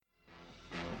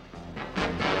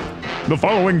The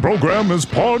following program is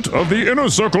part of the Inner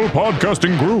Circle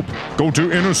Podcasting Group. Go to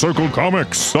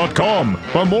InnerCircleComics.com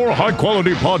for more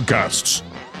high-quality podcasts.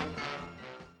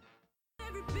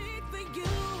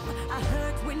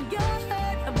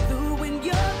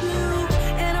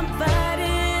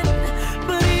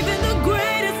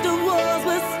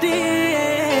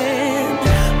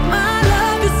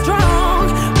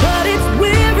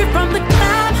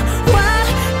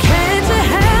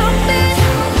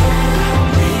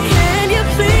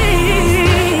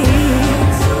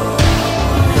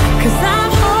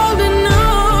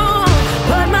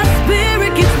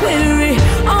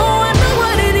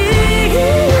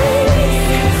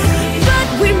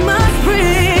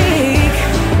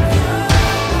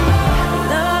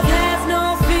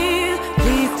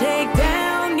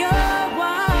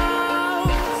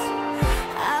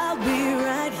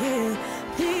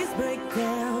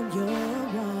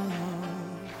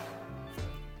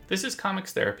 This is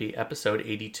Comics Therapy, episode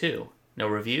 82. No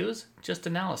reviews, just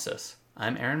analysis.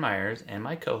 I'm Aaron Myers, and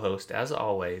my co-host, as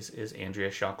always, is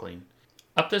Andrea Shockling.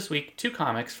 Up this week, two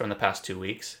comics from the past 2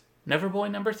 weeks.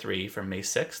 Neverboy number 3 from May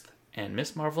 6th, and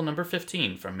Miss Marvel number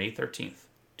 15 from May 13th,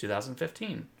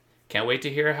 2015. Can't wait to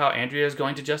hear how Andrea is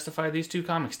going to justify these two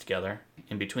comics together.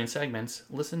 In between segments,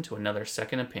 listen to another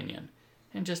second opinion.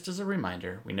 And just as a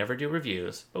reminder, we never do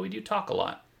reviews, but we do talk a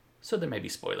lot, so there may be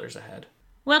spoilers ahead.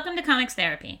 Welcome to Comics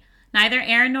Therapy. Neither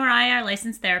Aaron nor I are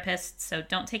licensed therapists, so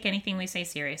don't take anything we say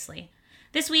seriously.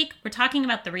 This week, we're talking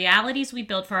about the realities we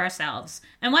build for ourselves,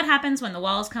 and what happens when the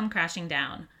walls come crashing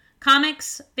down.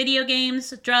 Comics, video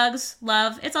games, drugs,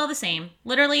 love, it's all the same.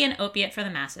 Literally an opiate for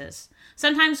the masses.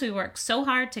 Sometimes we work so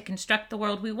hard to construct the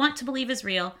world we want to believe is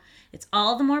real, it's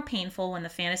all the more painful when the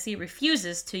fantasy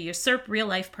refuses to usurp real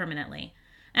life permanently.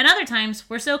 And other times,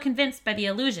 we're so convinced by the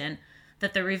illusion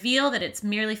that the reveal that it's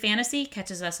merely fantasy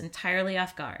catches us entirely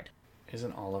off guard.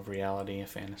 Isn't all of reality a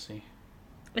fantasy?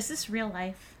 Is this real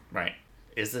life? Right.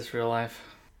 Is this real life?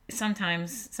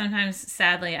 Sometimes,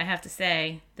 sadly, I have to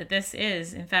say that this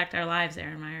is, in fact, our lives,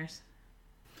 Aaron Myers.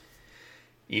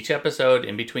 Each episode,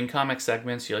 in between comic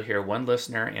segments, you'll hear one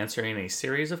listener answering a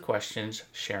series of questions,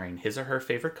 sharing his or her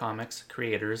favorite comics,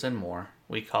 creators, and more.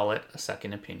 We call it a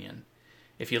second opinion.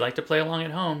 If you'd like to play along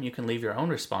at home, you can leave your own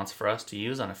response for us to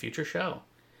use on a future show.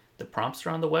 The prompts are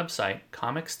on the website,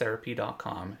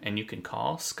 comicstherapy.com, and you can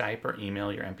call, Skype, or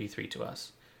email your MP3 to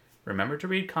us. Remember to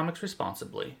read comics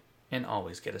responsibly, and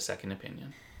always get a second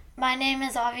opinion. My name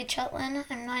is Avi Chutlin.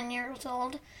 I'm 9 years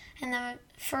old, and the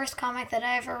first comic that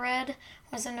I ever read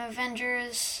was an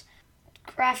Avengers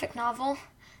graphic novel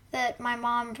that my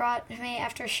mom brought me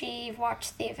after she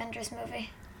watched the Avengers movie.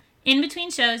 In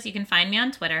between shows, you can find me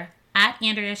on Twitter,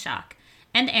 @Andrea Shock,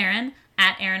 and Aaron,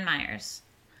 @Aaron Myers.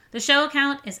 The show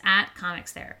account is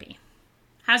 @Comics Therapy.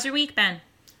 How's your week been?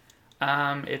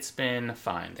 It's been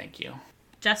fine, thank you.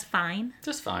 Just fine?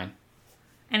 Just fine.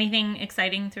 Anything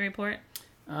exciting to report?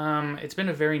 It's been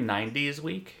a very 90s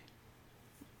week.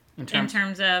 In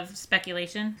terms of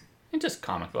speculation? And just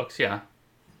comic books, yeah.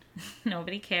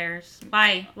 Nobody cares.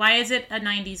 Why? Why is it a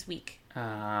 90s week?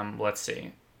 Let's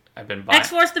see. I've been buying...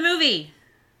 X-Force the movie!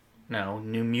 No,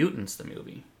 New Mutants the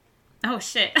movie. Oh,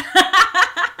 shit.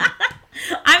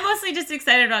 I'm mostly just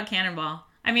excited about Cannonball.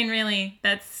 I mean, really,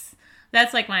 that's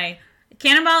like my...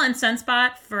 Cannonball and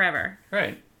Sunspot forever.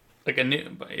 Right. Like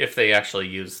if they actually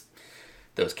use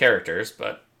those characters,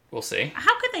 but we'll see.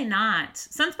 How could they not?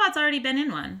 Sunspot's already been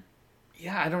in one.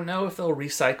 Yeah, I don't know if they'll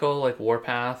recycle like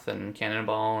Warpath and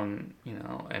Cannonball and,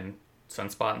 and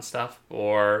Sunspot and stuff,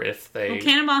 or if they... Well,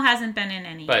 Cannonball hasn't been in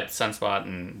any. But Sunspot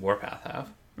and Warpath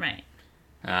have. Right.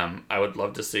 I would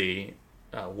love to see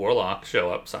Warlock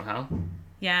show up somehow.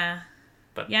 Yeah.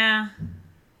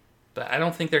 But I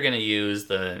don't think they're going to use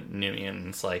the New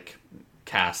Mutants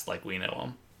cast like we know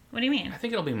them. What do you mean? I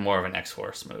think it'll be more of an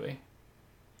X-Force movie.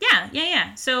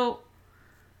 Yeah. So,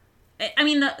 I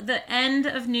mean, the end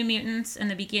of New Mutants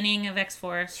and the beginning of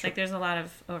X-Force, sure. There's a lot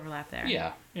of overlap there.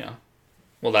 Yeah.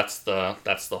 Well, that's the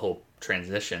whole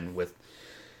transition with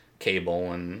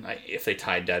Cable, and if they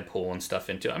tie Deadpool and stuff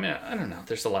into it. I mean, I don't know.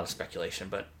 There's a lot of speculation,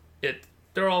 but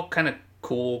they're all kind of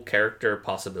cool character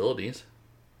possibilities.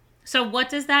 So what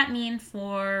does that mean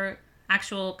for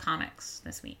actual comics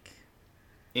this week?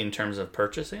 In terms of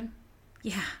purchasing?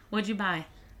 Yeah. What'd you buy?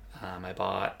 I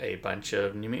bought a bunch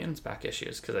of New Mutants back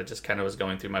issues because I just kind of was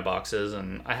going through my boxes,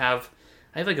 and I have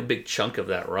like a big chunk of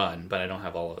that run, but I don't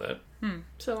have all of it.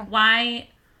 So why?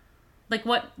 Like,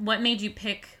 what made you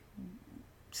pick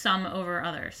some over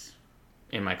others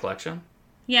in my collection?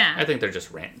 Yeah. I think they're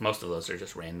just most of those are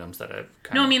just randoms that I've kind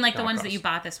of... No, I mean like the ones that you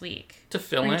bought this week. To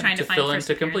fill in,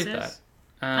 to complete that.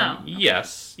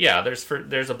 Yes. Yeah,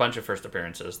 there's a bunch of first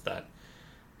appearances that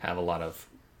have a lot of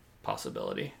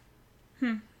possibility.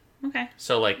 Okay.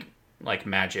 So like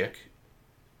Magic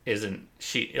isn't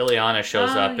Ileana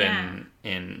shows up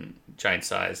in Giant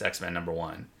Size X-Men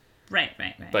 #1. Right.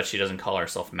 But she doesn't call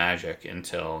herself Magic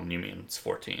until New Mutants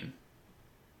 14.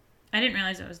 I didn't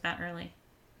realize it was that early.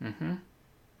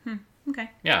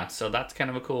 Okay. Yeah, so that's kind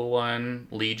of a cool one.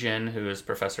 Legion, who is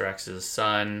Professor X's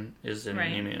son, is in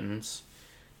Right. New Mutants.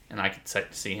 And I could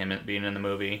see him being in the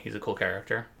movie. He's a cool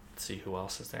character. Let's see who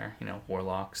else is there.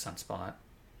 Warlock, Sunspot.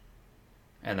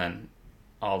 And then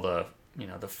all the,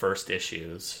 the first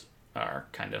issues are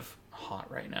kind of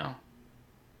hot right now.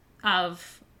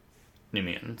 Of... New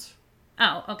Mutants.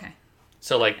 Oh, okay.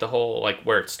 So, like, the whole, like,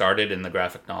 where it started in the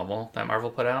graphic novel that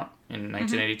Marvel put out in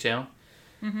 1982.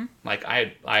 Like,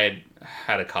 I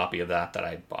had a copy of that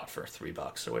I bought for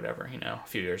 $3 or whatever, a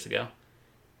few years ago.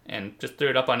 And just threw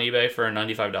it up on eBay for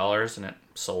 $95, and it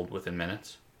sold within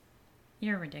minutes.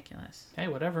 You're ridiculous. Hey,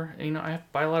 whatever. I have to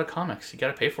buy a lot of comics. You got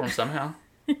to pay for them somehow.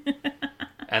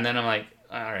 And then I'm like,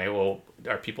 all right, well,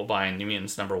 are people buying New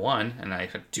Mutants #1? And I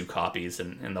had 2 copies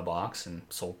in the box and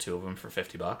sold 2 of them for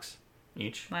 $50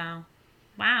 each. Wow.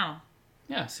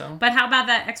 Yeah, so. But how about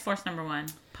that X-Force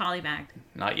 #1? Polybagged.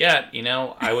 Not yet.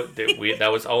 I would.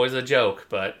 That was always a joke,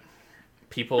 but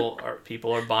people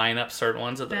are buying up certain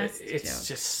ones. It's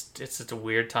just a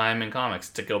weird time in comics.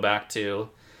 To go back to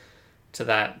the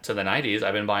 90s,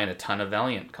 I've been buying a ton of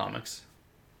Valiant comics.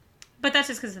 But that's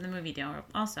just because of the movie deal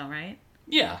also, right?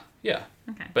 Yeah.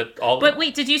 Okay. But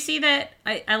wait, did you see that?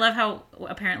 I love how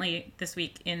apparently this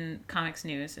week in Comics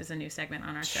News is a new segment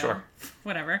on our show. Sure.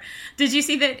 Whatever. Did you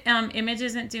see that Image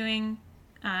isn't doing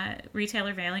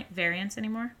retailer variants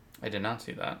anymore? I did not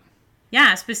see that.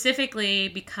 Yeah, specifically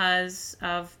because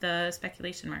of the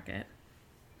speculation market.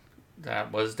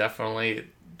 That was definitely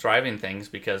driving things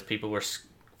because people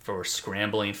were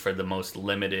scrambling for the most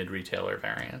limited retailer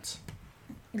variants.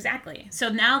 Exactly. So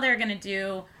now they're going to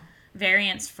do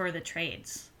variants for the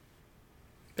trades.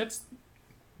 I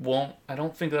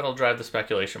don't think that'll drive the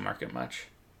speculation market much.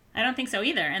 I don't think so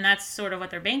either, and that's sort of what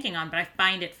they're banking on, but I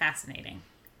find it fascinating.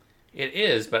 It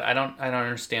is, but I don't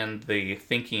understand the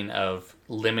thinking of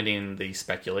limiting the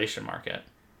speculation market.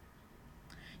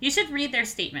 You should read their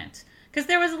statement, because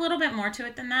there was a little bit more to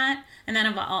it than that, and then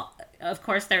of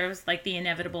course there was like the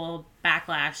inevitable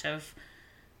backlash of,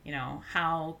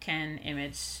 how can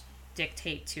Image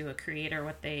dictate to a creator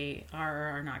what they are or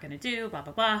are not going to do, blah,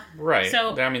 blah, blah. Right.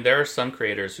 So, there are some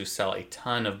creators who sell a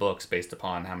ton of books based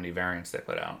upon how many variants they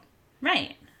put out.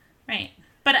 Right.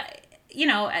 But,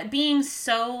 being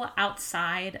so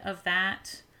outside of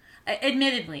that,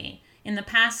 admittedly, in the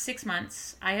past 6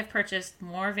 months, I have purchased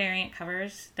more variant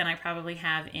covers than I probably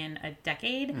have in a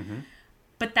decade. Mm-hmm.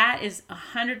 But that is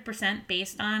 100%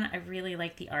 based on I really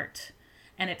like the art.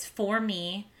 And it's for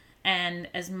me. And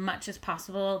as much as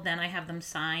possible, then I have them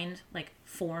signed, like,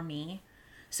 for me.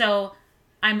 So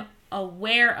I'm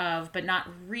aware of, but not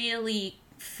really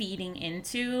feeding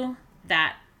into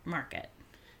that market.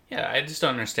 Yeah, I just don't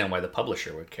understand why the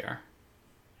publisher would care.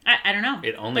 I don't know.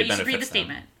 It only benefits them. You should read the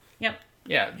statement. Yep.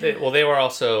 Yeah, they were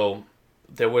also...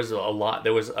 There was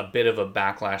a bit of a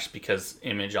backlash because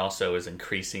Image also is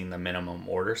increasing the minimum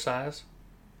order size.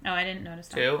 Oh, I didn't notice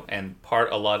that. Too, and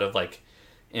a lot of, like,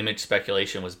 Image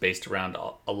speculation was based around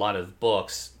a lot of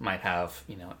books might have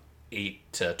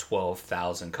 8 to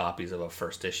 12,000 copies of a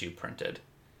first issue printed,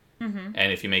 and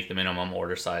if you make the minimum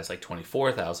order size like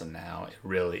 24,000 now,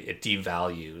 it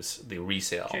devalues the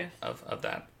resale of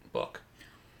that book.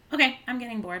 Okay, I'm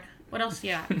getting bored. What else do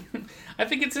you got? I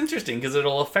think it's interesting because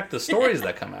it'll affect the stories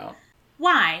that come out.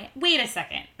 Why? Wait a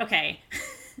second. Okay,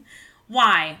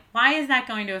 why? Why is that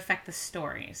going to affect the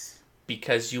stories?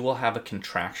 Because you will have a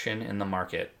contraction in the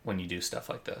market when you do stuff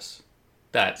like this.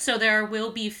 So there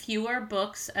will be fewer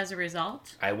books as a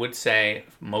result? I would say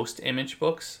most Image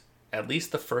books, at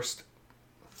least the first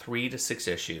 3 to 6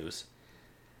 issues,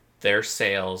 their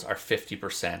sales are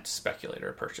 50%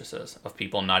 speculator purchases of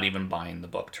people not even buying the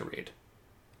book to read.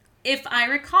 If I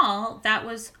recall, that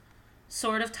was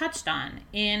sort of touched on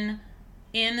in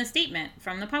the statement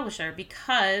from the publisher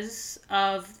because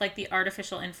of like the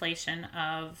artificial inflation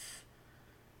of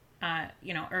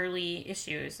early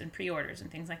issues and pre-orders and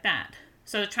things like that.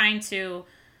 So trying to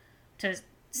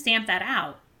stamp that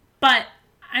out. But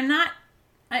I'm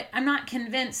not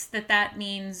convinced that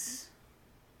means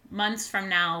months from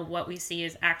now what we see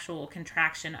is actual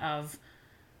contraction of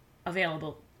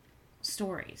available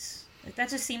stories. Like, that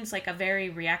just seems like a very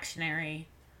reactionary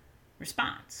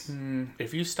response.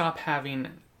 If you stop having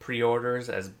pre-orders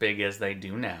as big as they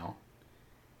do now,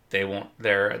 they won't.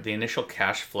 The initial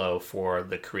cash flow for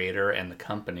the creator and the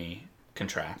company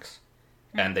contracts,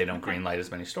 and they don't greenlight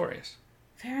as many stories.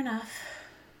 Fair enough.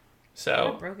 So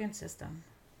What a broken system.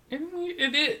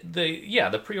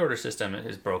 The pre-order system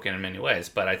is broken in many ways,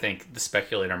 but I think the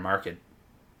speculator market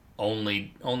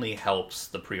only helps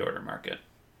the pre-order market.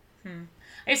 I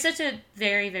have such a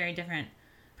very, very different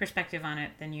perspective on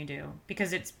it than you do,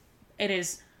 because it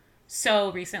is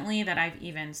so recently that I've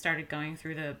even started going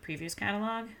through the previews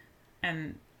catalog,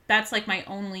 and that's like my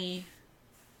only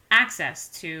access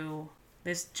to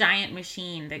this giant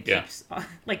machine that keeps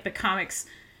like the comics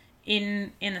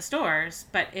in the stores,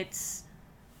 but it's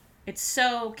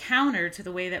so counter to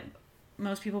the way that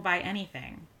most people buy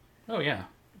anything. Oh yeah,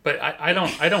 but I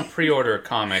don't pre-order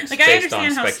comics Like, based I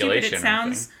understand on how speculation. stupid it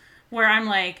sounds, where I'm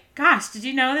like, gosh, did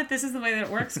you know that this is the way that it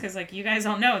works? Because like you guys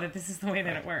all know that this is the way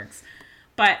that it works.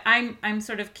 But I'm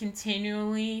sort of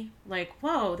continually like,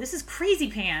 whoa, this is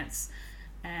crazy pants.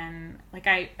 And like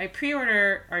I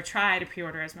pre-order, or try to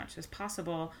pre-order as much as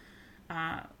possible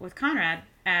with Conrad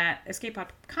at Escape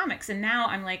Pod Comics, and now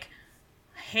I'm like,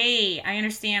 hey, I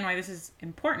understand why this is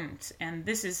important, and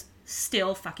this is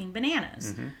still fucking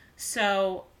bananas. Mm-hmm.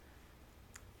 So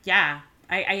yeah,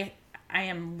 I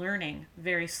am learning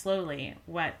very slowly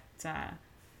what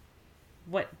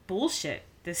bullshit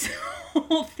this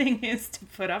whole thing is to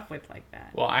put up with like that.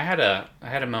 Well, I had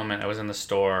a moment. I was in the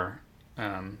store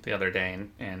the other day,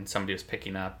 and somebody was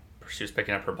picking up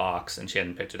her box, and she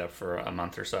hadn't picked it up for a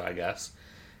month or so, I guess.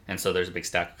 And so there's a big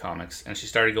stack of comics, and she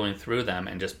started going through them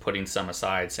and just putting some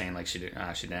aside, saying like she didn't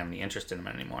have any interest in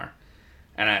them anymore.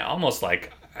 And I almost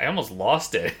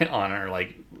lost it on her.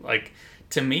 Like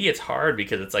to me, it's hard,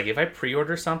 because it's like, if I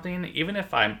pre-order something, even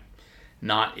if I'm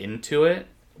not into it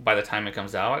by the time it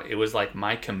comes out, it was like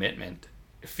my commitment.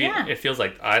 It feels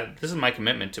like this is my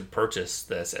commitment to purchase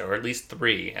this, or at least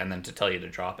 3, and then to tell you to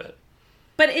drop it.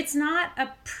 But it's not a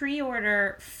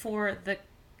pre-order for the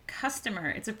customer.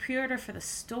 It's a pre-order for the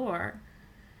store.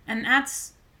 And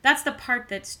that's the part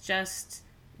that's just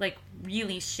like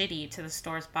really shitty to the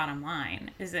store's bottom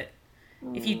line, is that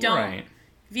if you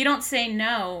don't say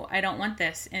no, I don't want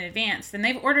this in advance, then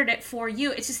they've ordered it for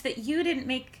you. It's just that you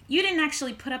didn't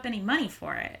actually put up any money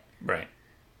for it. Right.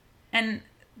 And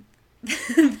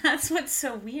that's what's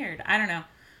so weird. I don't know.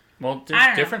 Well,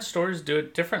 different stores do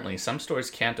it differently. Some stores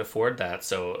can't afford that,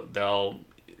 so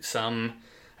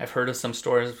I've heard of some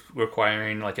stores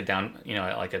requiring like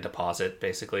a deposit,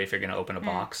 basically, if you're going to open a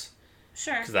box.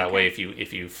 Sure. Because that way, if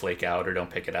you flake out or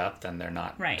don't pick it up, then they're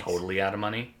not totally out of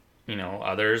money.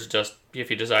 Others, just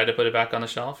if you decide to put it back on the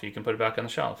shelf, you can put it back on the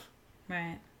shelf.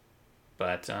 Right.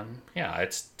 But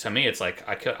to me, it's like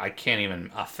I can't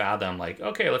even fathom, like,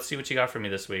 okay, let's see what you got for me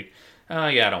this week. Oh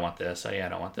yeah, I don't want this. Oh yeah, I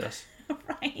don't want this.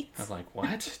 Right. I was like,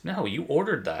 what? No, you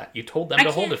ordered that. You told them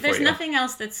to hold it for you. There's nothing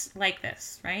else that's like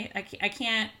this, right? I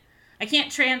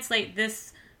can't translate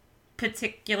this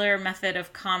particular method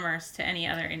of commerce to any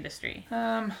other industry.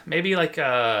 Maybe like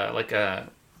a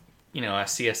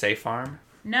CSA farm.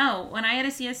 No, when I had a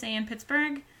CSA in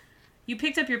Pittsburgh, you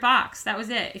picked up your box. That was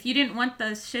it. If you didn't want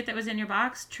the shit that was in your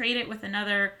box, trade it with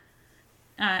another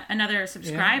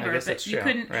subscriber. But you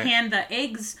couldn't hand the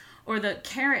eggs or the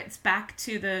carrots back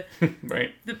to the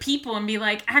the people and be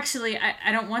like, actually,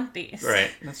 I don't want these.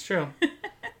 Right, that's true.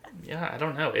 Yeah, I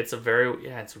don't know. It's a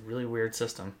really weird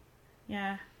system.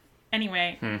 Yeah.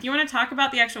 Anyway, do you want to talk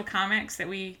about the actual comics that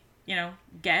we,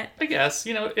 get? I guess,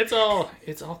 it's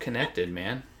all connected,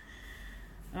 man.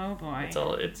 Oh boy.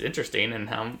 It's interesting, and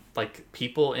how like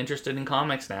people interested in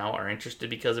comics now are interested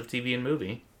because of TV and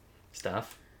movie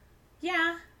stuff.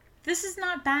 Yeah. This is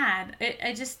not bad.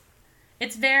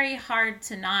 It's very hard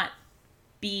to not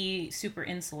be super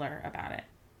insular about it.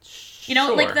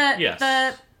 Sure, like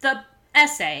the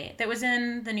essay that was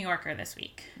in the New Yorker this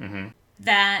week,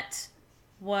 that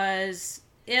was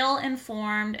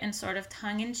ill-informed and sort of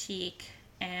tongue-in-cheek,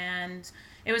 and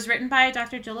it was written by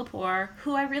Dr. Jill Lepore,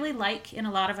 who I really like in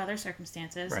a lot of other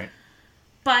circumstances. Right.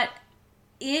 But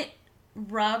it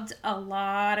rubbed a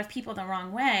lot of people the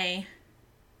wrong way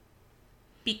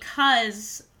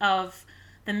because of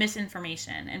the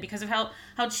misinformation, and because of how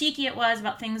cheeky it was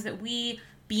about things that we,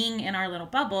 being in our little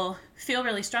bubble, feel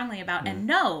really strongly about and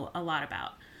know a lot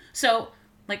about. So,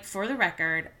 like, for the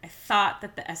record, I thought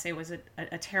that the essay was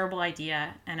a terrible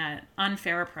idea and an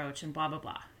unfair approach and blah, blah,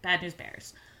 blah. Bad news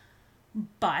bears.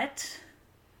 But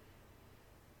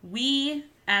we,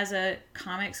 as a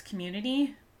comics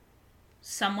community,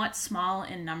 somewhat small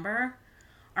in number,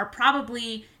 are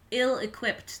probably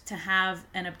ill-equipped to have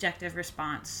an objective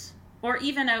response, or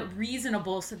even a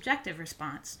reasonable subjective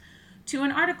response to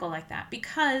an article like that,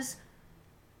 because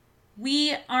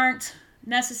we aren't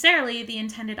necessarily the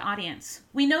intended audience.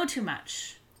 We know too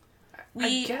much.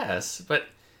 I guess, but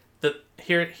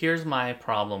Here's my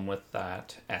problem with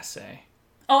that essay.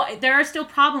 Oh, there are still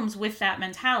problems with that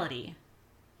mentality.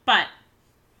 But,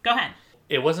 go ahead.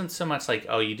 It wasn't so much like,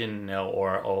 oh, you didn't know,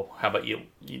 or, oh, how about you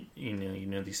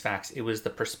knew these facts. It was the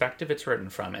perspective it's written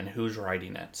from and who's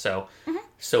writing it. So,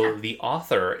 the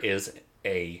author is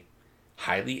a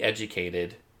highly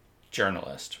educated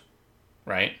journalist,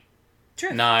 right?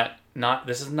 True. Not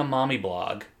this isn't a mommy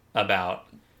blog about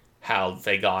how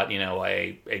they got,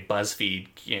 a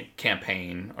BuzzFeed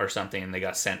campaign or something and they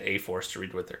got sent A-Force to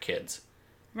read with their kids.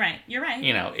 Right, you're right.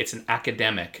 It's an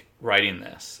academic writing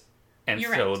this. And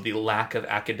you're so right. the lack of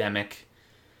academic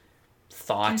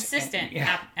thought. Consistent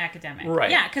academic.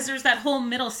 Right. Yeah, because there's that whole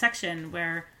middle section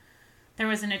where there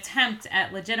was an attempt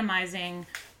at legitimizing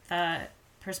the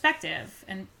perspective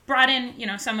and brought in,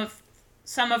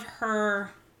 some of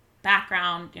her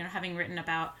background, having written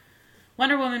about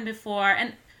Wonder Woman before.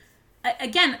 And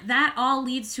again, that all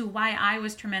leads to why I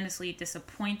was tremendously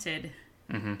disappointed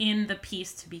in the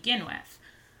piece to begin with.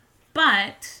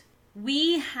 But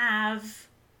we have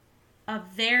a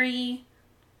very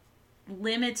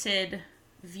limited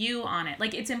view on it.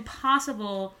 Like, it's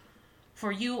impossible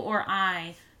for you or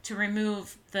I to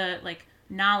remove the,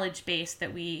 knowledge base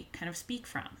that we kind of speak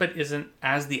from. But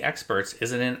as the experts,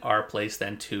 isn't it our place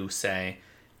then to say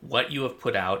what you have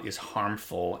put out is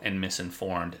harmful and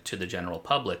misinformed to the general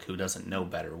public who doesn't know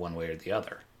better one way or the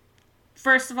other?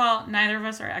 First of all, neither of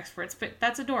us are experts, but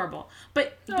that's adorable.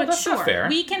 But that's sure, not fair.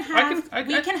 we can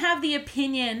have the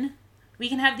opinion. We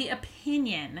can have the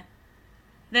opinion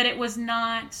that it was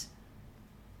not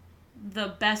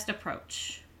the best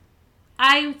approach.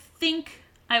 I think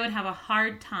I would have a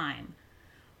hard time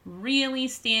really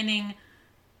standing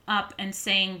up and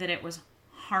saying that it was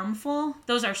harmful.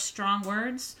 Those are strong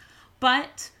words.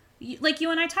 But like you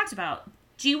and I talked about,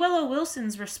 G. Willow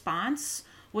Wilson's response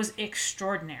was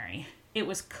extraordinary. It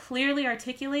was clearly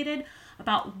articulated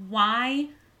about why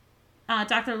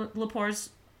Dr. Lepore's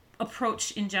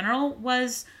approach in general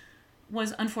was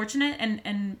unfortunate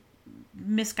and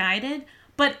misguided.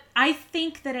 But I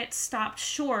think that it stopped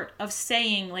short of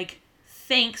saying,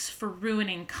 thanks for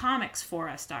ruining comics for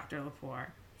us, Dr.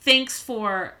 Lepore. Thanks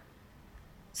for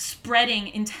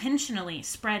intentionally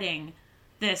spreading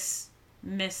this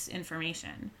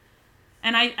misinformation.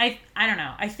 And I don't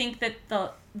know. I think that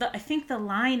the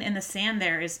line in the sand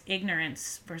there is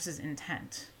ignorance versus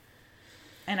intent.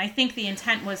 And I think the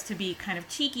intent was to be kind of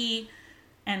cheeky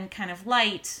and kind of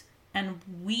light, and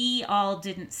we all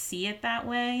didn't see it that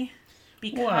way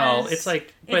because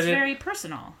it's very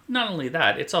personal. Not only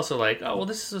that, it's also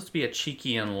this is supposed to be a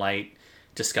cheeky and light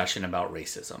discussion about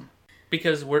racism.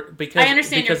 Because I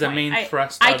understand your point. The main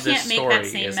thrust of this story is about... I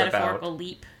can't make that same metaphorical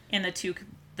leap in the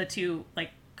two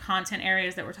content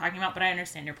areas that we're talking about, but I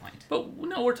understand your point. But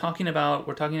no, we're talking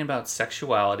about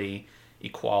sexuality,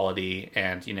 equality,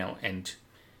 and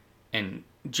and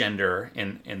gender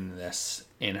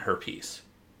in her piece.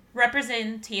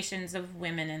 Representations of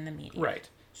women in the media. Right.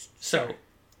 So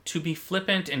to be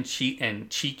flippant and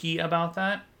cheeky about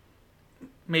that,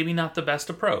 maybe not the best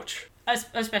approach.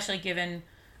 Especially given,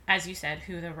 as you said,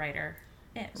 who the writer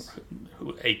is.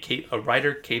 A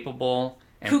writer capable...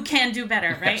 who can do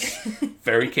better, right? Yes,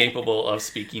 very capable of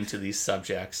speaking to these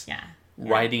subjects. Yeah.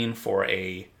 Writing for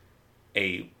a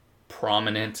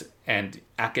prominent and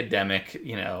academic,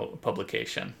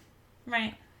 publication.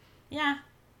 Right. Yeah.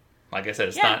 Like I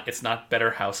said, it's not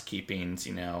Better Housekeeping's,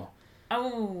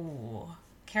 Oh,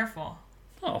 careful.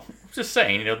 Oh, just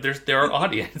saying, there are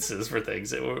audiences for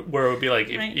things where it would be like,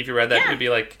 if you read that, it would be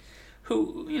like,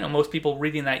 most people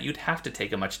reading that, you'd have to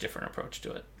take a much different approach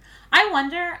to it. I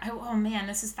wonder, oh man,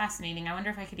 this is fascinating. I wonder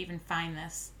if I could even find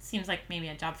this. Seems like maybe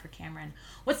a job for Cameron.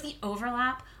 What's the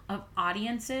overlap of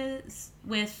audiences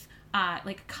with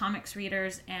comics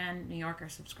readers and New Yorker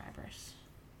subscribers?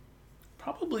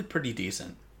 Probably pretty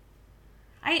decent.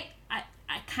 I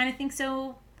kind of think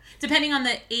so. Depending on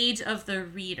the age of the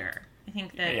reader. I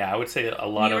think that... Yeah, I would say a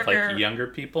lot of younger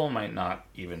people might not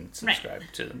even subscribe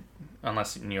to them.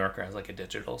 Unless New Yorker has a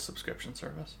digital subscription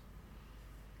service.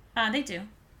 They do.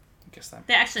 I guess that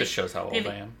just shows how old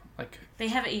I am. They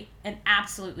have an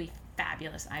absolutely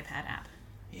fabulous iPad app.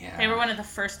 Yeah. They were one of the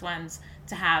first ones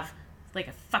to have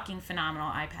a fucking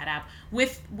phenomenal iPad app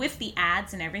with the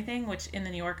ads and everything, which in the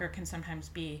New Yorker can sometimes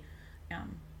be,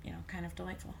 kind of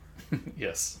delightful.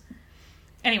 Yes.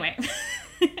 Anyway,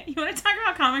 you want to talk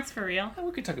about comics for real?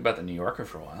 We could talk about the New Yorker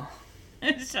for a while.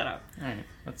 Shut up. All right,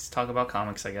 let's talk about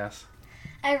comics, I guess.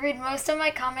 I read most of my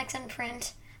comics in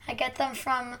print. I get them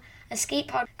from Escape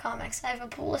Pod Comics. I have a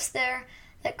pull list there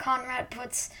that Conrad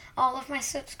puts all of my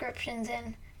subscriptions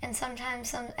in, and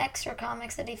sometimes some extra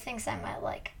comics that he thinks I might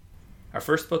like. Our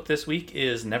first book this week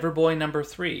is Neverboy Number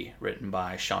 3, written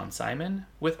by Sean Simon,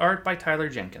 with art by Tyler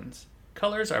Jenkins.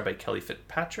 Colors are by Kelly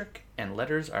Fitzpatrick, and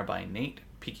letters are by Nate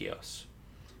Pikios.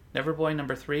 Neverboy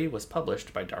Number 3 was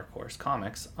published by Dark Horse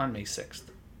Comics on May 6th.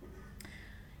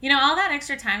 You know, all that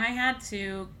extra time I had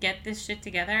to get this shit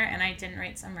together, and I didn't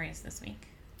write summaries this week.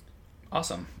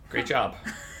 Awesome. Great job.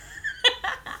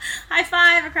 High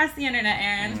five across the internet,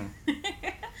 Aaron.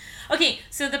 Okay,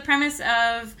 so the premise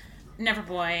of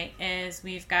Neverboy is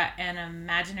we've got an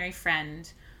imaginary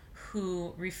friend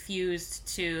who refused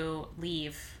to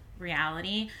leave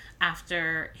reality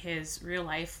after his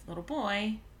real-life little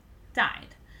boy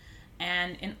died.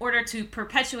 And in order to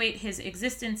perpetuate his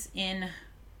existence in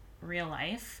real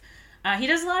life, he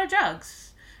does a lot of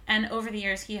drugs. And over the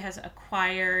years, he has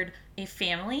acquired a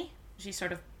family, which he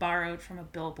sort of borrowed from a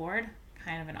billboard.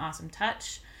 Kind of an awesome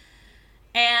touch.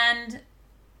 And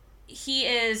he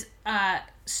is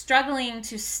struggling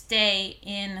to stay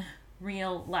in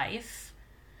real life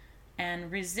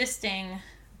and resisting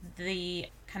the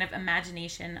kind of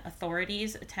imagination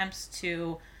authorities' attempts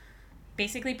to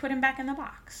basically put him back in the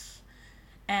box.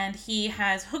 And he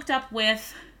has hooked up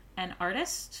with an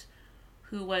artist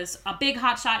who was a big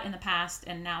hotshot in the past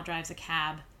and now drives a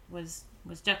cab, was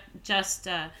just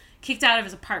kicked out of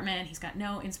his apartment. He's got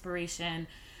no inspiration.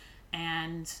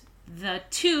 And the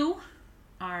two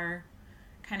are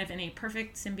kind of in a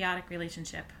perfect symbiotic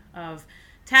relationship of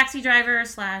taxi driver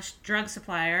 / drug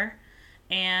supplier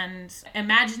and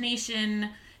imagination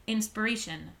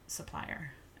inspiration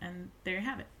supplier. And there you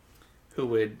have it. Who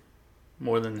would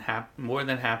more than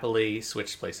happily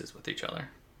switch places with each other.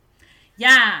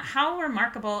 Yeah, how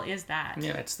remarkable is that?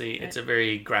 Yeah, it's a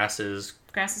very grass is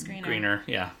greener.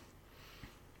 Yeah,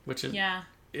 which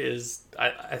is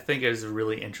I think is a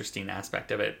really interesting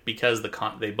aspect of it because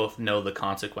they both know the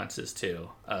consequences too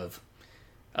of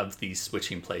these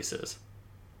switching places.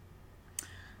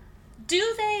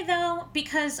 Do they though?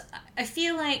 Because I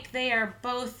feel like they are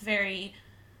both very,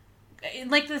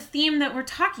 like the theme that we're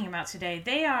talking about today.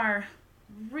 They are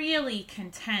really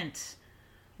content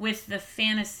with the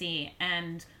fantasy,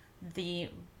 and the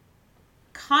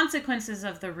consequences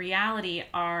of the reality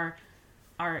are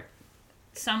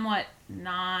somewhat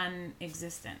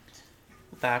non-existent.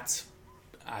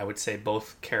 I would say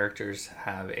both characters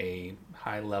have a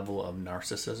high level of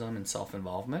narcissism and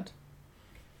self-involvement.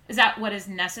 Is that what is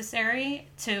necessary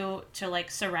to like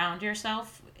surround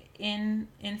yourself in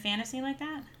fantasy like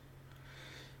that?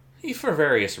 For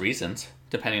various reasons.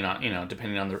 Depending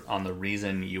on the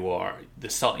reason you are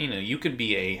you could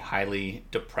be a highly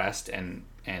depressed and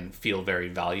feel very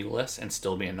valueless and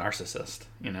still be a narcissist,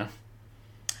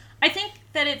 I think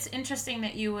that it's interesting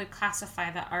that you would classify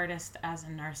the artist as a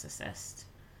narcissist,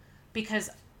 because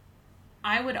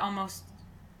I would almost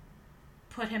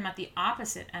put him at the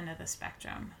opposite end of the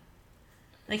spectrum.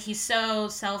 Like, he's so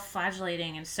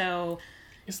self-flagellating and so...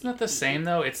 Isn't that the same,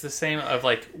 though? It's the same of,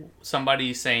 like,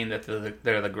 somebody saying that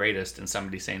they're the greatest and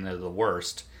somebody saying they're the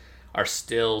worst are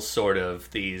still sort of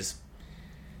these,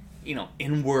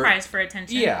 inward... Cries for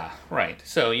attention. Yeah, right.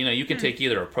 So, you can take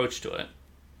either approach to it.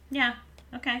 Yeah,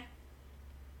 okay.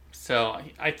 So,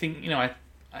 I think,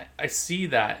 I see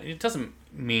that. It doesn't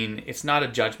mean... It's not a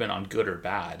judgment on good or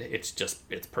bad. It's just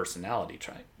its personality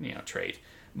trait.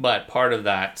 But part of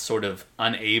that sort of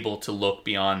unable to look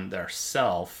beyond their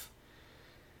self...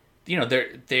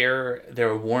 there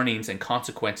are warnings and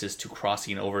consequences to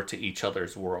crossing over to each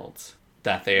other's worlds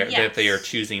that they are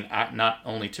choosing not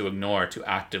only to ignore, to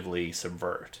actively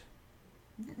subvert.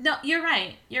 No, you're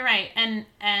right. And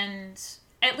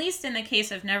at least in the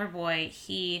case of Neverboy,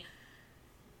 he's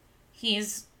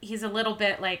a little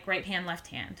bit like right hand, left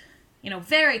hand.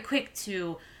 Very quick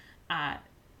to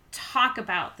talk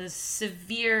about the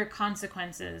severe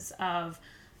consequences of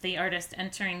the artist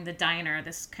entering the diner,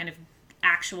 this kind of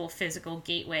actual physical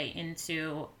gateway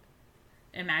into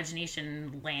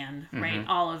imagination land, right? Mm-hmm.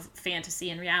 All of fantasy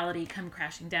and reality come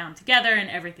crashing down together and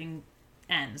everything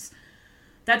ends.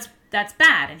 That's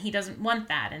bad, and he doesn't want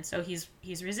that, and so he's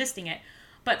resisting it.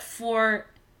 But for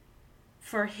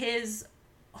his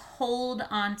hold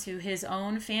onto his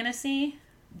own fantasy,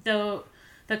 though,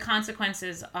 the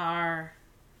consequences are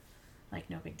like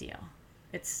no big deal.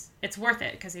 It's worth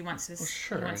it because he wants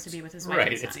to be with his wife.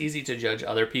 Right. It's easy to judge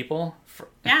other people,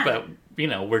 but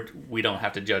we don't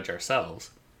have to judge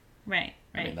ourselves. Right.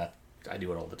 I mean, I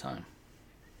do it all the time.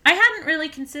 I hadn't really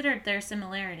considered their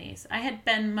similarities. I had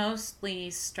been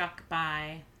mostly struck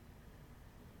by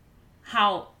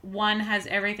how one has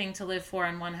everything to live for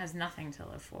and one has nothing to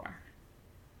live for.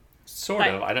 Sort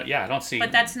of. I don't see.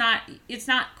 But it's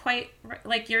not quite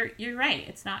like you're right.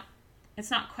 It's not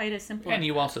quite as simple. And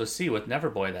you also see with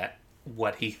Neverboy that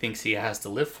what he thinks he has to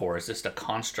live for is just a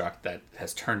construct that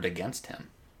has turned against him.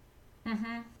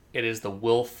 Mm-hmm. It is the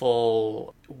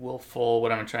willful,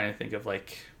 what am I trying to think of,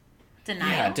 like... Denial?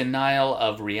 Yeah, denial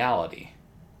of reality.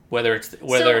 Whether it's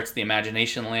the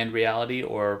imagination land reality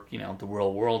or, you know, the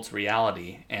real world's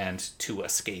reality, and to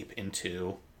escape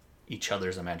into each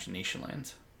other's imagination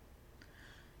lands.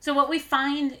 So what we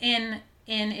find in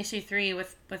issue 3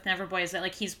 with Neverboy is that,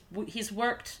 like, he's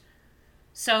worked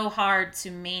so hard to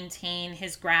maintain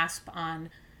his grasp on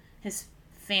his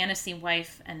fantasy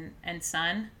wife and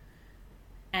son,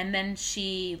 and then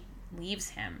she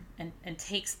leaves him and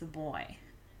takes the boy.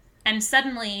 And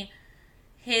suddenly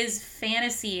his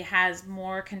fantasy has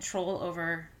more control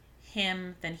over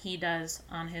him than he does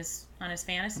on his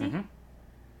fantasy. Mm-hmm.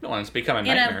 Well, and it's become a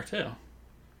nightmare too.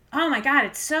 Oh my God,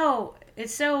 it's so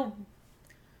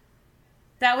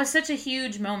that was such a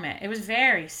huge moment. It was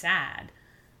very sad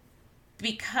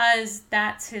because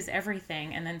that's his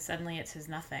everything, and then suddenly it's his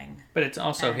nothing. But it's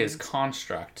also his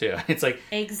construct too. It's like,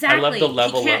 exactly. I love the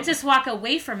level. He can't just walk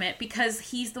away from it because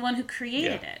he's the one who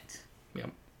created it.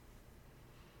 Yep.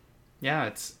 Yeah,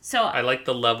 it's so. I like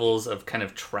the levels of kind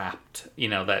of trapped, you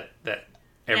know, that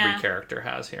every character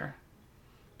has here,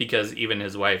 because even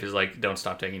his wife is like, "Don't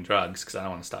stop taking drugs because I don't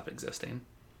want to stop existing."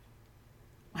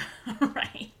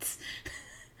 Right.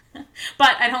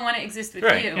 But I don't want to exist with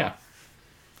you. Yeah.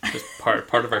 Just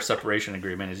part of our separation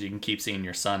agreement is you can keep seeing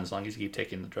your son as long as you keep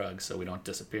taking the drugs, so we don't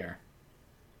disappear.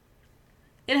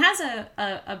 It has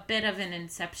a bit of an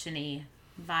Inception-y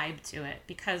vibe to it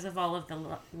because of all of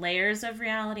the layers of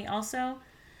reality also,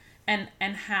 and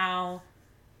how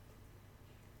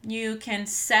you can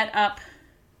set up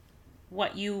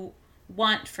what you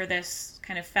want for this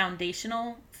kind of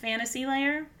foundational fantasy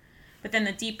layer, but then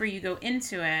the deeper you go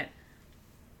into it,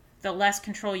 the less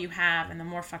control you have and the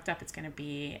more fucked up it's going to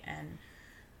be. And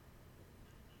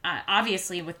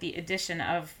obviously with the addition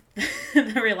of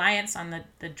the reliance on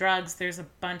the drugs, there's a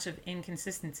bunch of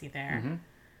inconsistency there. Mm-hmm.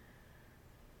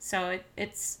 So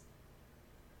it's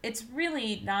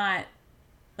really not,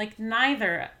 like,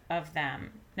 neither of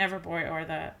them, Neverboy or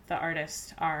the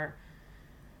artist, are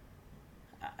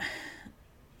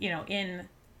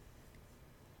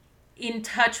in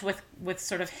touch with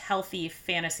sort of healthy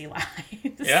fantasy lives.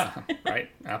 Yeah, right.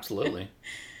 Absolutely.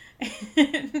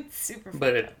 It's super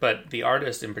fun. But the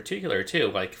artist in particular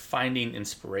too, like finding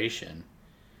inspiration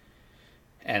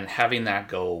and having that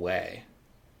go away,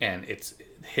 and it's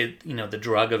his, you know, the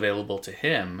drug available to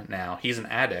him now. He's an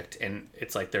addict, and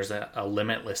it's like there's a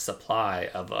limitless supply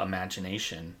of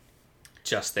imagination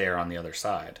just there on the other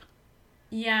side.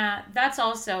 Yeah, that's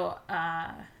also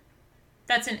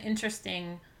that's an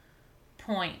interesting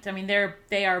point. I mean,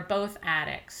 they are both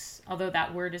addicts, although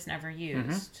that word is never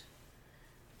used. Mm-hmm.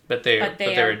 But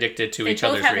they're addicted to each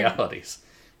other's realities.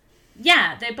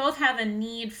 Yeah, they both have a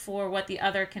need for what the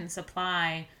other can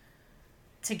supply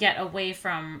to get away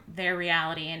from their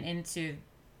reality and into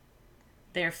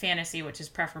their fantasy, which is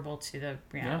preferable to the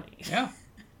reality. Yeah.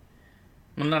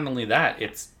 Well, not only that,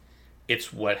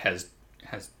 it's what has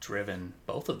driven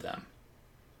both of them.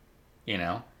 You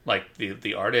know, like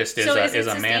the artist is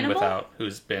a man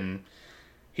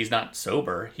he's not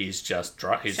sober. He's just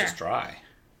dry. He's just dry.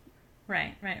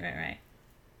 Right.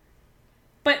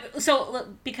 But so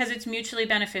because it's mutually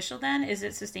beneficial, then is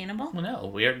it sustainable? Well,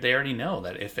 no, they already know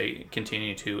that if they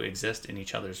continue to exist in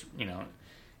each other's, you know,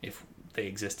 if they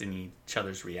exist in each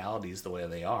other's realities the way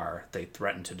they are, they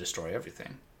threaten to destroy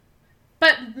everything.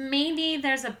 But maybe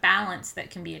there's a balance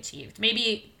that can be achieved.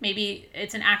 Maybe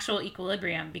it's an actual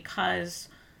equilibrium because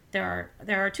there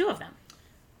are two of them.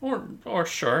 Or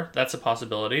sure, that's a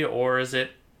possibility. Or is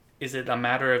it a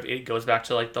matter of, it goes back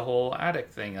to like the whole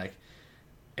addict thing, like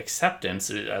acceptance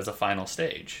as a final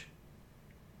stage.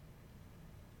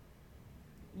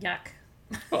 Yuck.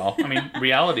 Well, I mean,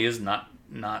 reality is not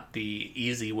the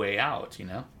easy way out, you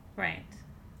know? Right.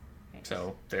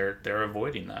 So they're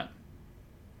avoiding that.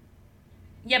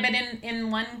 Yeah, but in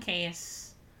one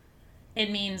case, it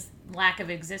means lack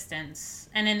of existence.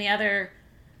 And in the other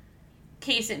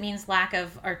case, it means lack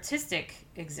of artistic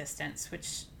existence,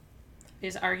 which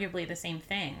is arguably the same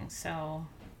thing. So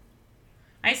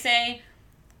I say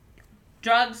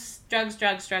drugs.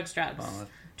 Well,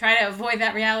 try to avoid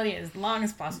that reality as long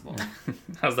as possible.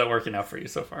 How's that working out for you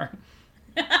so far?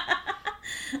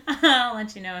 I'll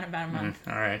let you know in about a month.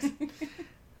 All right.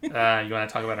 You want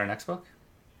to talk about our next book?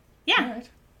 Yeah. All right.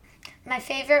 My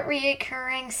favorite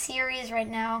reoccurring series right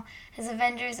now is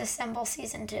Avengers Assemble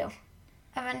Season 2.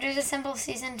 Avengers Assemble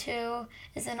Season 2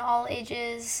 is an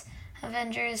all-ages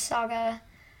Avengers saga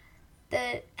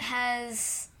that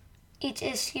has each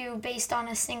issue based on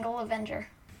a single Avenger.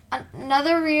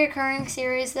 Another reoccurring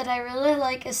series that I really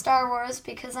like is Star Wars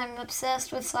because I'm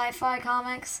obsessed with sci-fi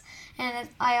comics, and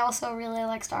I also really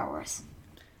like Star Wars.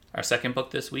 Our second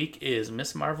book this week is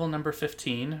Miss Marvel number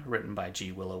 15, written by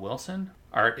G. Willow Wilson.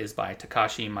 Art is by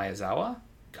Takashi Miyazawa.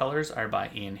 Colors are by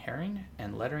Ian Herring,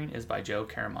 and lettering is by Joe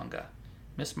Caramanga.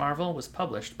 Miss Marvel was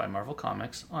published by Marvel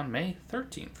Comics on May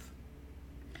 13th.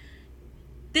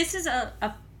 This is a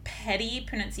petty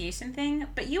pronunciation thing,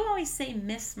 but you always say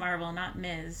Miss Marvel, not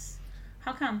Ms.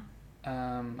 How come?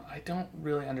 I don't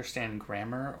really understand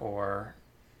grammar or...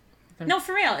 No,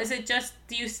 for real. Is it just,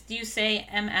 do you say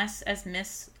MS as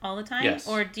Miss all the time? Yes.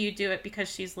 Or do you do it because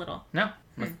she's little? No.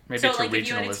 Maybe So, it's like, a if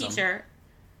you had a regionalism. teacher...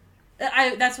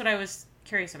 that's what I was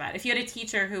curious about. If you had a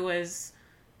teacher who was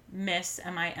Miss,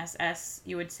 M-I-S-S,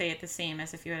 you would say it the same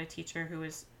as if you had a teacher who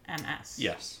was M-S.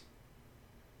 Yes.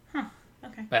 Huh.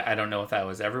 Okay. But I don't know if that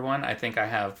was everyone. I think I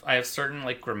have certain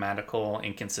like grammatical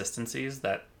inconsistencies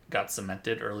that got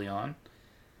cemented early on.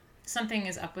 Something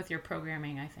is up with your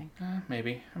programming, I think.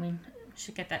 Maybe. I mean,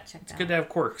 Should get that checked out. it's good to have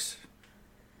quirks.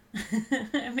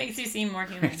 It makes you seem more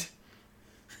human.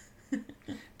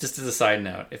 Just as a side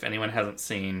note, if anyone hasn't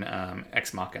seen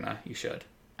Ex Machina, you should.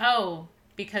 Oh,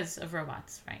 because of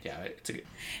robots, right? Yeah, it's a good.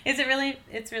 Is it really?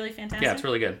 It's really fantastic. Yeah, it's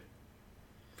really good.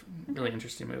 Really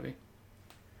interesting movie.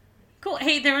 Cool.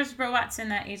 Hey, there was robots in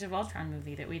that Age of Ultron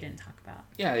movie that we didn't talk about.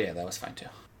 Yeah, that was fine too.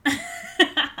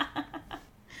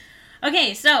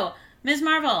 Okay, so Ms.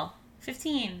 Marvel,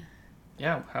 15.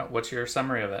 Yeah, what's your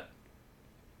summary of it?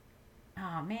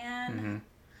 Oh man.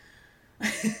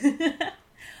 Mm-hmm.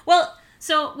 Well,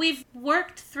 so we've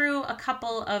worked through a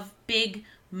couple of big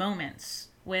moments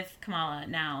with Kamala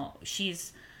now.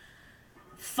 She's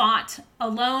fought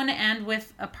alone and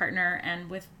with a partner and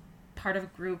with part of a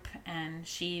group, and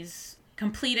she's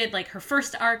completed like her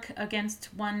first arc against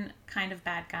one kind of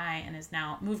bad guy and is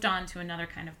now moved on to another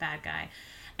kind of bad guy,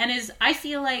 and is, I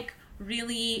feel like,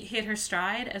 really hit her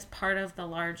stride as part of the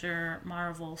larger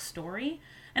Marvel story.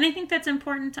 And I think that's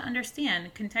important to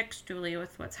understand contextually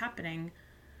with what's happening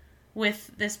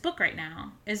with this book right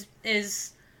now.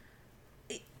 Is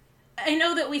I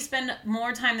know that we spend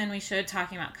more time than we should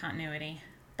talking about continuity,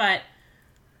 but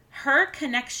her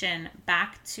connection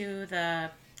back to the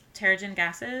Terrigen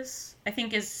gases, I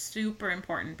think, is super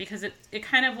important, because it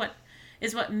kind of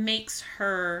what makes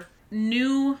her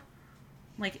new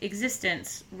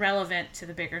existence relevant to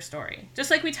the bigger story.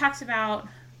 Just like we talked about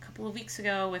a couple of weeks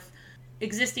ago with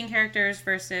existing characters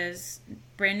versus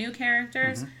brand new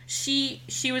characters. Mm-hmm.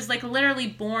 She was literally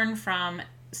born from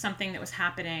something that was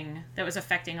happening that was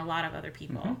affecting a lot of other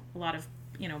people, mm-hmm. a lot of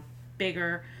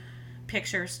bigger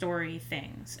picture story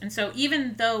things. And so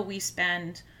even though we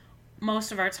spend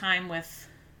most of our time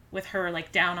with her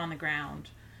down on the ground,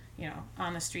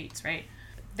 on the streets, right?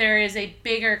 There is a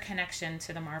bigger connection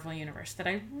to the Marvel Universe that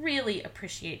I really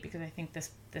appreciate, because I think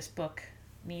this book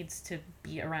needs to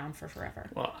be around for forever.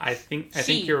 Well, I think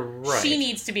you're right. She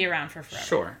needs to be around for forever.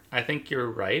 Sure. I think you're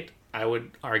right. I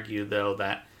would argue, though,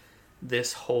 that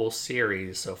this whole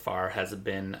series so far has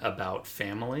been about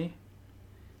family,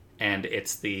 and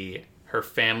it's her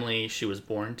family she was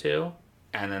born to,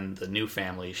 and then the new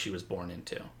family she was born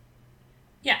into.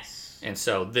 Yes. And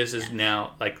so this is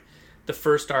now, the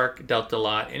first arc dealt a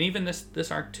lot, and even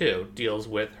this arc too deals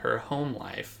with her home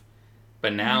life,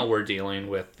 but now we're dealing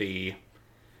with the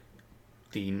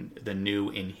new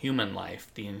Inhuman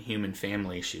life, the Inhuman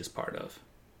family she is part of.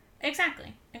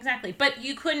 Exactly. But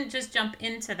you couldn't just jump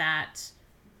into that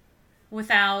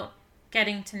without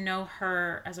getting to know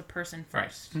her as a person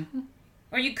first. Right. Mm-hmm.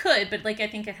 Or you could, but I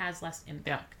think it has less impact.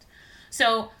 Yeah.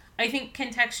 So I think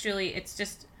contextually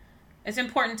it's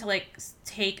important to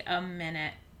take a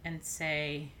minute and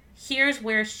say, here's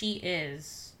where she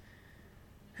is.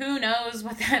 Who knows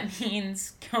what that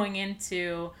means going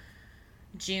into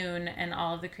June and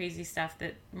all of the crazy stuff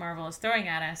that Marvel is throwing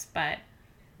at us, but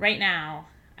right now,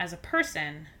 as a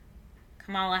person,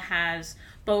 Kamala has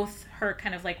both her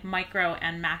kind of micro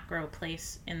and macro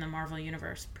place in the Marvel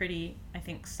Universe pretty, I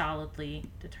think, solidly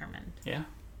determined. Yeah.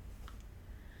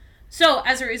 So,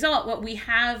 as a result, what we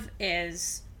have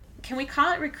is, can we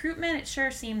call it recruitment? It sure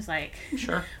seems like.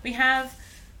 Sure. We have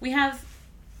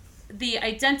the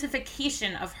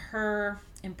identification of her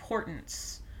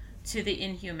importance to the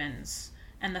Inhumans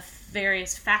and the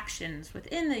various factions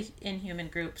within the Inhuman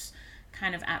groups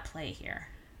kind of at play here.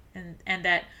 And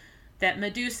that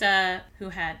Medusa, who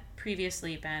had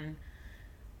previously been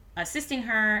assisting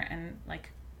her and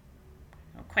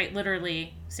quite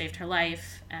literally saved her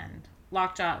life, and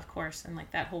Lockjaw, of course, and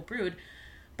that whole brood.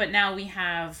 But now we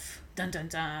have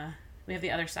we have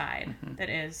the other side, mm-hmm. that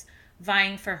is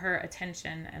vying for her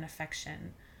attention and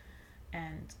affection.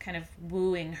 and kind of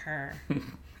wooing her.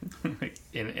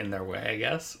 in their way, I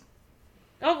guess.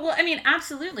 Oh, well, I mean,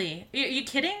 absolutely. Are you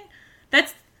kidding?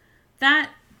 That's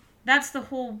the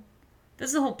whole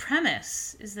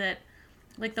premise, is that,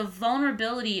 like, the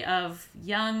vulnerability of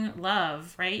young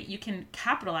love, right? You can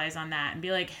capitalize on that and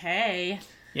be like, hey.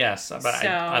 Yes, but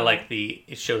I like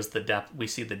it shows the depth. We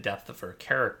see the depth of her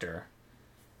character.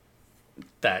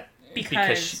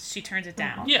 Because she turns it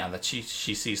down. Yeah, that she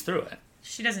sees through it.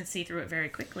 She doesn't see through it very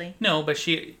quickly. No, but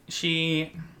she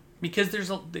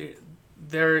because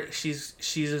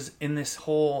she's in this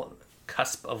whole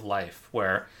cusp of life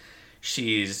where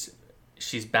she's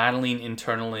battling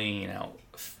internally,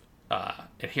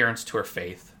 adherence to her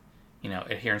faith,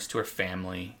 adherence to her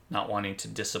family, not wanting to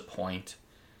disappoint,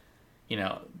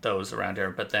 those around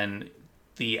her, but then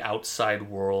the outside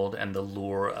world and the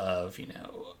lure of,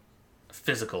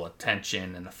 physical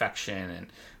attention and affection and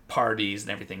parties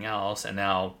and everything else, and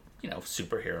now,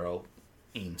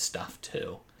 superhero-ing stuff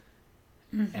too.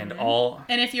 Mm-hmm.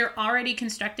 And if you're already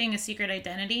constructing a secret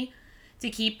identity to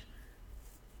keep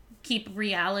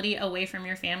reality away from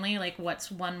your family, like, what's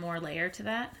one more layer to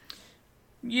that?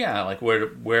 Yeah, like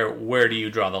where do you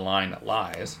draw the line at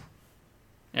lies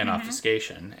and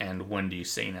obfuscation, and when do you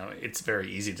say, it's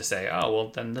very easy to say, oh, well,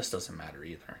 then this doesn't matter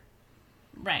either.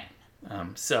 Right.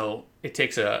 So it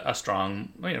takes a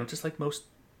strong, just like most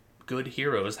good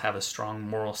heroes have a strong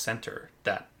moral center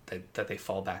that they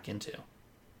fall back into.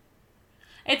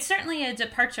 It's certainly a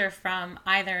departure from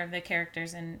either of the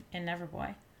characters in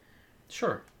Neverboy.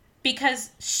 Sure.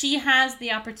 Because she has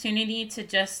the opportunity to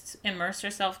just immerse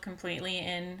herself completely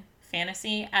in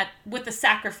fantasy with the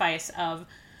sacrifice of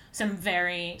some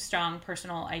very strong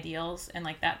personal ideals and,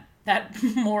 like, that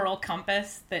moral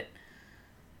compass that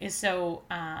is so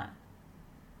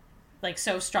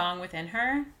so strong within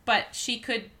her. But she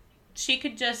could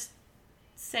just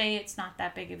say it's not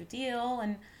that big of a deal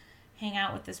and hang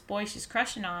out with this boy she's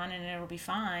crushing on, and it'll be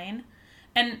fine.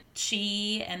 And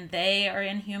she and they are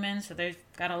inhuman, so they've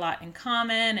got a lot in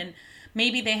common, and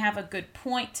maybe they have a good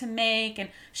point to make, and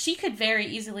she could very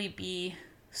easily be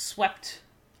swept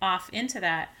off into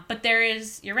that. But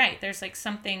you're right, there's, like,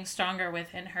 something stronger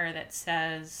within her that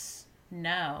says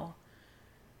no,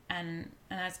 and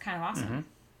that's kind of awesome. Mm-hmm.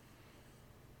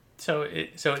 So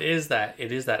it is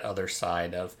that other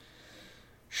side of,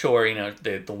 sure,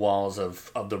 the walls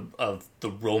of the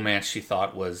romance she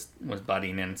thought was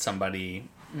budding in somebody,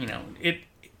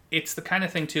 it's the kind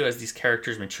of thing too, as these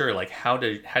characters mature, like, how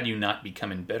do you not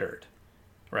become embittered,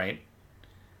 right?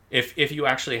 If you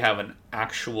actually have an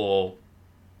actual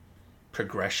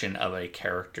progression of a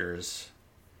character's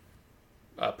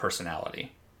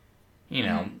personality,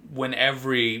 when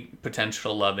every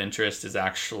potential love interest is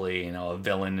actually, a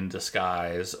villain in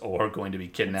disguise or going to be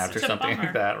kidnapped or something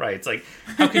like that, right? It's like,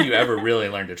 how can you ever really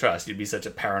learn to trust? You'd be such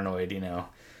a paranoid,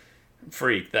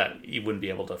 freak that you wouldn't be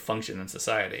able to function in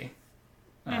society.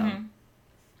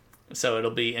 So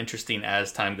it'll be interesting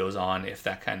as time goes on if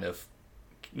that kind of,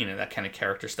 that kind of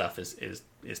character stuff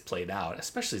is played out,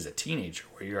 especially as a teenager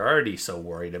where you're already so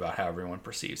worried about how everyone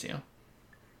perceives you.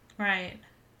 Right.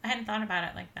 I hadn't thought about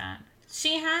it like that.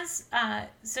 She has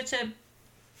such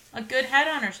a good head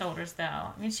on her shoulders, though.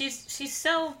 I mean, she's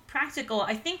so practical.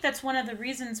 I think that's one of the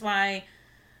reasons why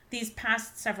these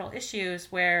past several issues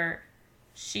where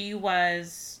she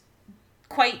was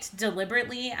quite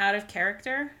deliberately out of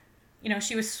character,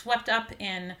 she was swept up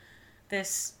in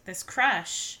this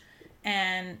crush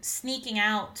and sneaking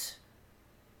out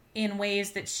in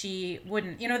ways that she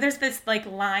wouldn't. There's this, like,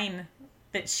 line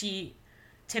that she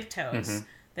tiptoes.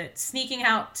 That sneaking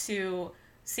out to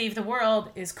save the world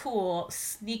is cool.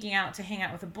 Sneaking out to hang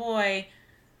out with a boy,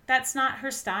 that's not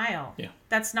her style. Yeah.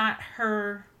 That's not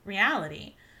her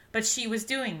reality. But she was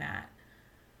doing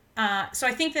that. So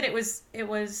I think that it was.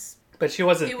 But she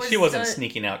wasn't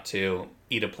sneaking out to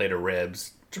eat a plate of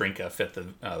ribs, drink a fifth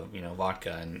of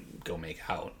vodka, and go make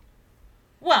out.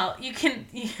 Well, you can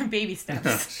baby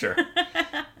steps. Sure.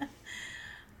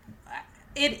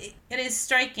 It is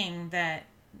striking that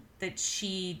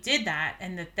she did that,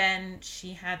 and that then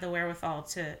she had the wherewithal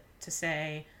to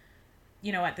say,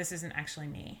 you know what, this isn't actually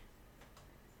me,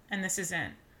 and this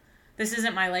isn't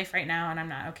my life right now, and I'm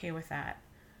not okay with that.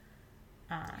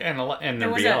 And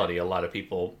in reality, a lot of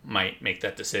people might make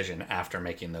that decision after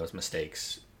making those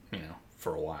mistakes,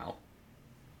 for a while.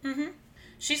 Mm-hmm.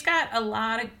 She's got a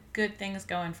lot of good things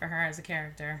going for her as a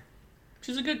character.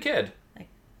 She's a good kid. Like,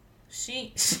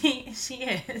 she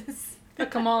is.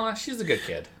 Kamala, she's a good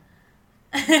kid.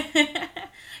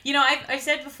 I've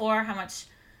said before how much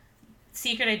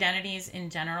secret identities in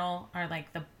general are,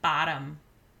 like, the bottom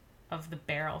of the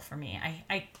barrel for me.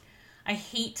 I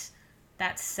hate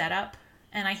that setup,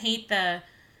 and I hate the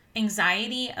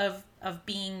anxiety of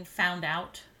being found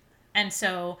out. And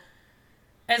so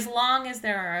as long as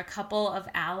there are a couple of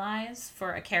allies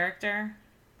for a character,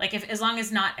 like as long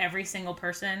as not every single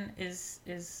person is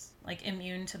like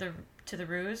immune to the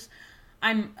ruse,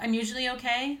 I'm usually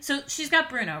okay. So she's got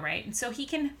Bruno, right? And so he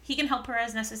can help her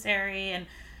as necessary,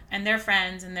 and they're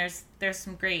friends, and there's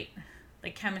some great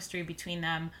like chemistry between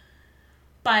them.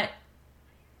 But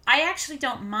I actually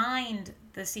don't mind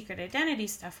the secret identity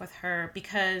stuff with her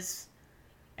because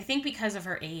of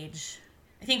her age.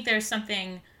 I think there's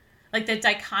something like the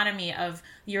dichotomy of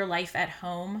your life at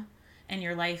home and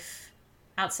your life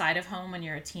outside of home when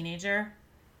you're a teenager.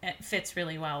 It fits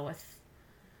really well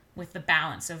with the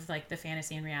balance of like the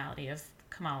fantasy and reality of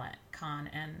Kamala Khan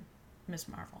and Ms.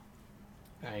 Marvel.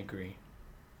 I agree.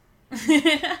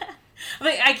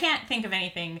 But I can't think of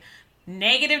anything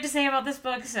negative to say about this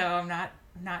book, so I'm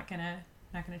not gonna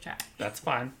try. That's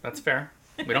fine. That's fair.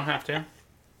 We don't have to.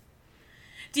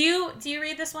 Do you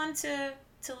read this one to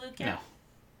Luke yet? No.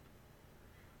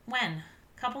 When?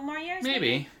 A couple more years?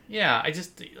 Maybe. Yeah.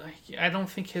 I don't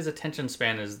think his attention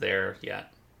span is there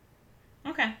yet.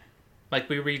 Okay. Like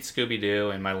we read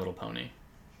Scooby-Doo and My Little Pony.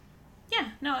 Yeah.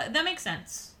 No, that makes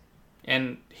sense.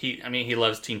 And he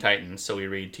loves Teen Titans, so we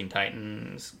read Teen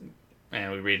Titans,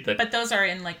 and we read the. But those are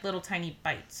in like little tiny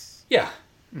bites. Yeah.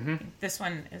 Mm-hmm. This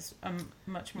one is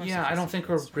much more. Yeah, I don't think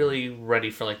we're really ready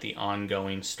for like the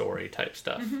ongoing story type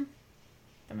stuff. Mm-hmm.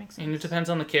 That makes sense. And it depends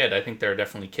on the kid. I think there are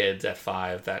definitely kids at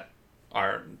 5 that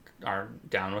are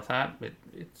down with that.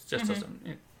 It just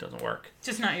doesn't work.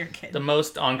 Just not your kid. The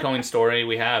most ongoing story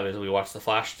we have is we watch The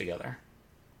Flash together,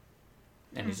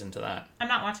 and he's into that. I'm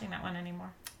not watching that one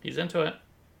anymore. He's into it.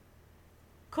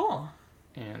 Cool.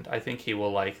 And I think he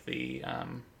will like the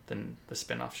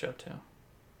spin-off show too.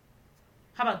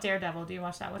 How about Daredevil? Do you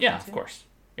watch that with Yeah, him too? of course.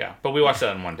 Yeah, but we watched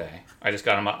that in one day. I just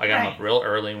got him up. I got him up real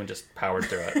early and we just powered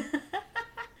through it.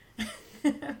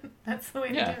 That's the way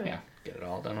to do it. Yeah, get it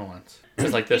all done at once.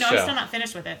 It's like this show. I'm still not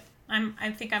finished with it.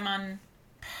 I think I'm on.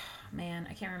 Man,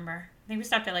 I can't remember. I think we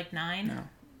stopped at like 9. No.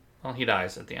 Well, he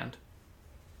dies at the end.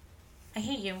 I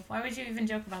hate you. Why would you even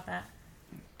joke about that?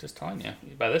 Just telling you.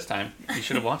 By this time, you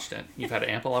should have watched it. You've had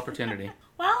ample opportunity.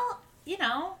 Well,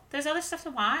 there's other stuff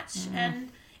to watch, and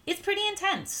it's pretty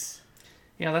intense.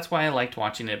 Yeah, that's why I liked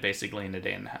watching it basically in a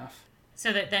day and a half.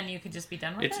 So that then you could just be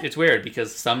done with it? It's weird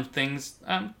because some things,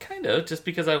 kind of, just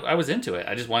because I was into it.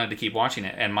 I just wanted to keep watching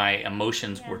it, and my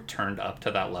emotions were turned up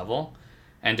to that level.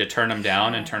 And to turn them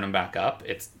down and turn them back up,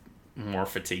 it's more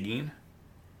fatiguing.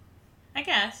 I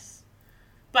guess.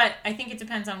 But I think it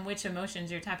depends on which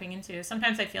emotions you're tapping into.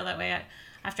 Sometimes I feel that way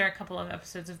after a couple of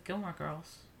episodes of Gilmore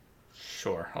Girls.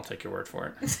 Sure, I'll take your word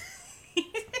for it.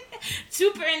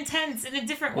 Super intense in a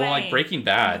different way. Well, like Breaking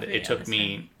Bad, it took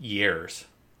me years.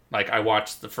 Like, I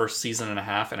watched the first season and a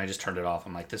half, and I just turned it off.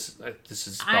 I'm like, this is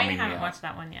bumming me out. I haven't watched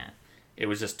that one yet. It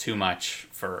was just too much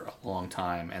for a long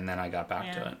time, and then I got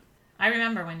back to it. I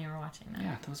remember when you were watching that.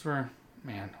 Yeah, those were,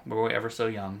 were we ever so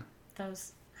young.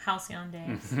 Those halcyon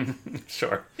days.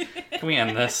 Sure. Can we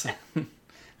end this?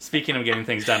 Speaking of getting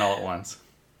things done all at once.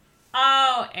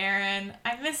 Oh, Aaron,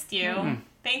 I missed you.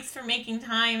 Thanks for making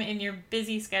time in your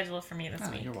busy schedule for me this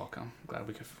week. You're welcome. I'm glad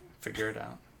we could figure it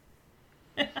out.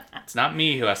 It's not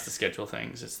me who has to schedule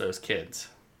things. It's those kids.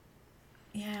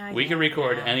 Yeah, we can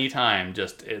record anytime.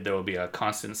 Just there will be a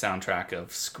constant soundtrack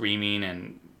of screaming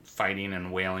and fighting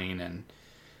and wailing and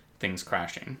things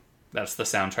crashing. That's the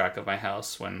soundtrack of my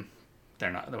house when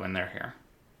they're here.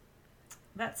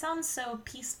 That sounds so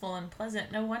peaceful and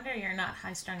pleasant. No wonder you're not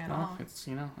high strung at all. It's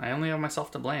I only have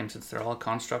myself to blame since they're all a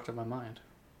construct of my mind.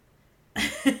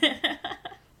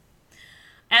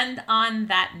 And on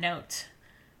that note,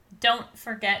 don't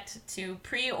forget to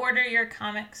pre-order your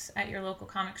comics at your local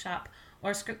comic shop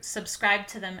or subscribe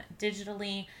to them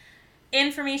digitally.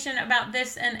 Information about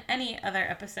this and any other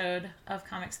episode of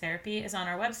Comics Therapy is on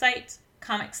our website,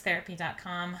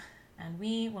 comicstherapy.com, and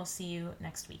we will see you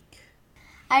next week.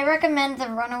 I recommend the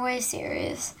Runaway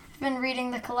series. I've been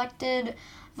reading the collected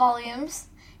volumes.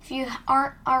 If you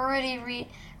aren't already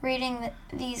reading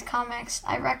these comics,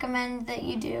 I recommend that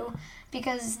you do,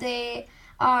 because they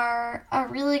are a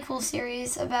really cool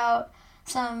series about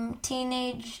some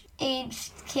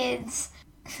teenage-aged kids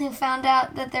who found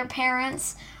out that their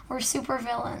parents were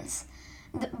supervillains,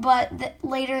 but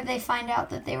later they find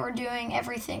out that they were doing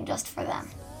everything just for them.